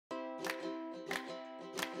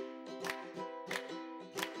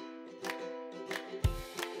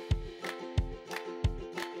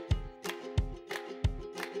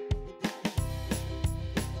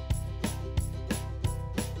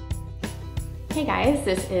Hey guys,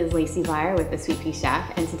 this is Lacey Baier with the Sweet Pea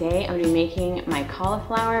Chef, and today I'm going to be making my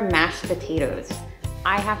cauliflower mashed potatoes.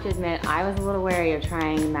 I have to admit, I was a little wary of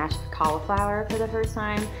trying mashed cauliflower for the first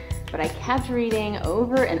time, but I kept reading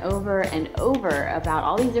over and over and over about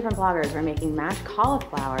all these different bloggers who are making mashed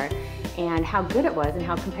cauliflower and how good it was and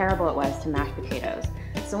how comparable it was to mashed potatoes.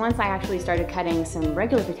 So once I actually started cutting some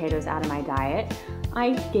regular potatoes out of my diet,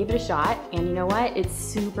 I gave it a shot, and you know what? It's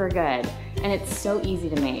super good, and it's so easy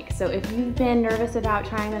to make. So if you've been nervous about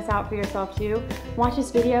trying this out for yourself too, watch this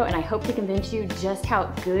video, and I hope to convince you just how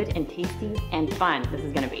good and tasty and fun this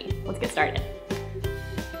is gonna be. Let's get started.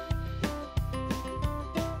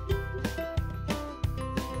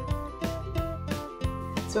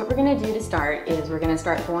 So what we're gonna do to start is we're gonna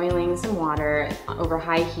start boiling some water over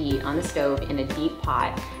high heat on the stove in a deep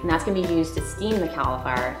pot, and that's gonna be used to steam the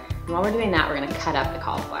cauliflower. And while we're doing that, we're gonna cut up the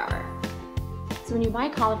cauliflower. So when you buy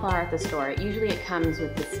cauliflower at the store, usually it comes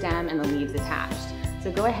with the stem and the leaves attached.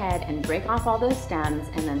 So go ahead and break off all those stems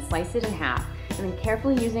and then slice it in half. And then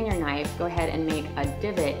carefully using your knife, go ahead and make a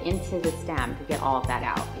divot into the stem to get all of that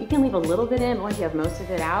out. You can leave a little bit in, but once you have most of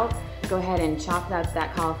it out, go ahead and chop up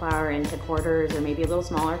that cauliflower into quarters or maybe a little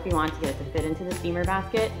smaller if you want to get it to fit into the steamer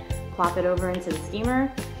basket. Plop it over into the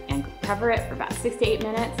steamer and cover it for about 6 to 8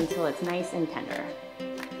 minutes until it's nice and tender.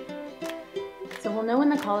 So we'll know when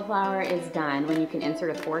the cauliflower is done when you can insert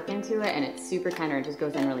a fork into it and it's super tender, it just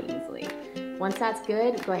goes in really easily. Once that's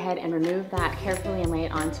good, go ahead and remove that carefully and lay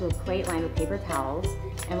it onto a plate lined with paper towels.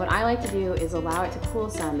 And what I like to do is allow it to cool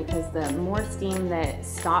some, because the more steam that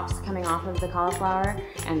stops coming off of the cauliflower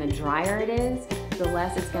and the drier it is, the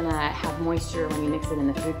less it's gonna have moisture when you mix it in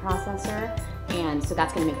the food processor. And so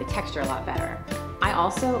that's gonna make the texture a lot better. I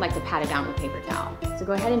also like to pat it down with a paper towel. So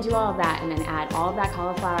go ahead and do all of that and then add all of that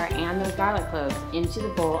cauliflower and those garlic cloves into the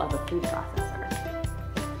bowl of a food processor.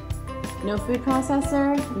 No food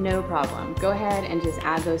processor? No problem. Go ahead and just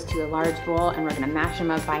add those to a large bowl, and we're gonna mash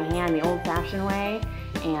them up by hand the old-fashioned way,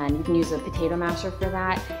 and you can use a potato masher for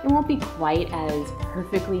that. It won't be quite as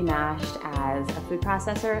perfectly mashed as a food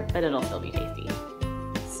processor, but it'll still be tasty.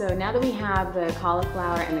 So now that we have the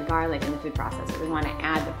cauliflower and the garlic in the food processor, we want to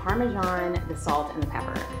add the parmesan, the salt, and the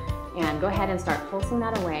pepper. And go ahead and start pulsing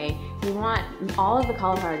that away. We want all of the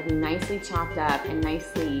cauliflower to be nicely chopped up and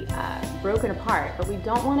nicely broken apart, but we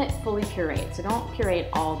don't want it fully pureed, so don't puree it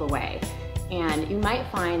all the way. And you might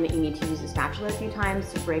find that you need to use a spatula a few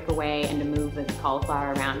times to break away and to move the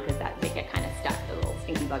cauliflower around, because they get kind of stuck, the little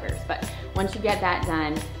stinky buggers. But once you get that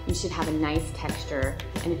done, you should have a nice texture.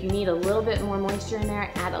 And if you need a little bit more moisture in there,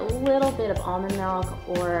 add a little bit of almond milk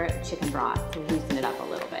or chicken broth to loosen it up a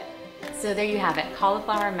little bit. So there you have it,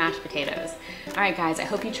 cauliflower mashed potatoes. All right guys, I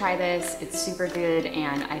hope you try this. It's super good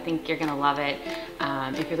and I think you're gonna love it.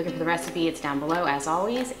 If you're looking for the recipe, it's down below as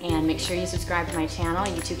always. And make sure you subscribe to my channel,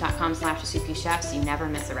 youtube.com/thesweetpeachef, so you never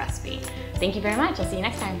miss a recipe. Thank you very much, I'll see you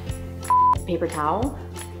next time. Paper towel,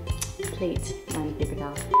 plate, and paper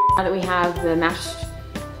towel. Now that we have the mashed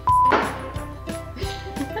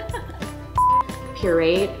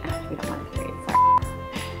pureed, we don't want it pureed, sorry.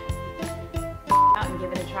 Out and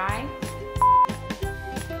give it a try.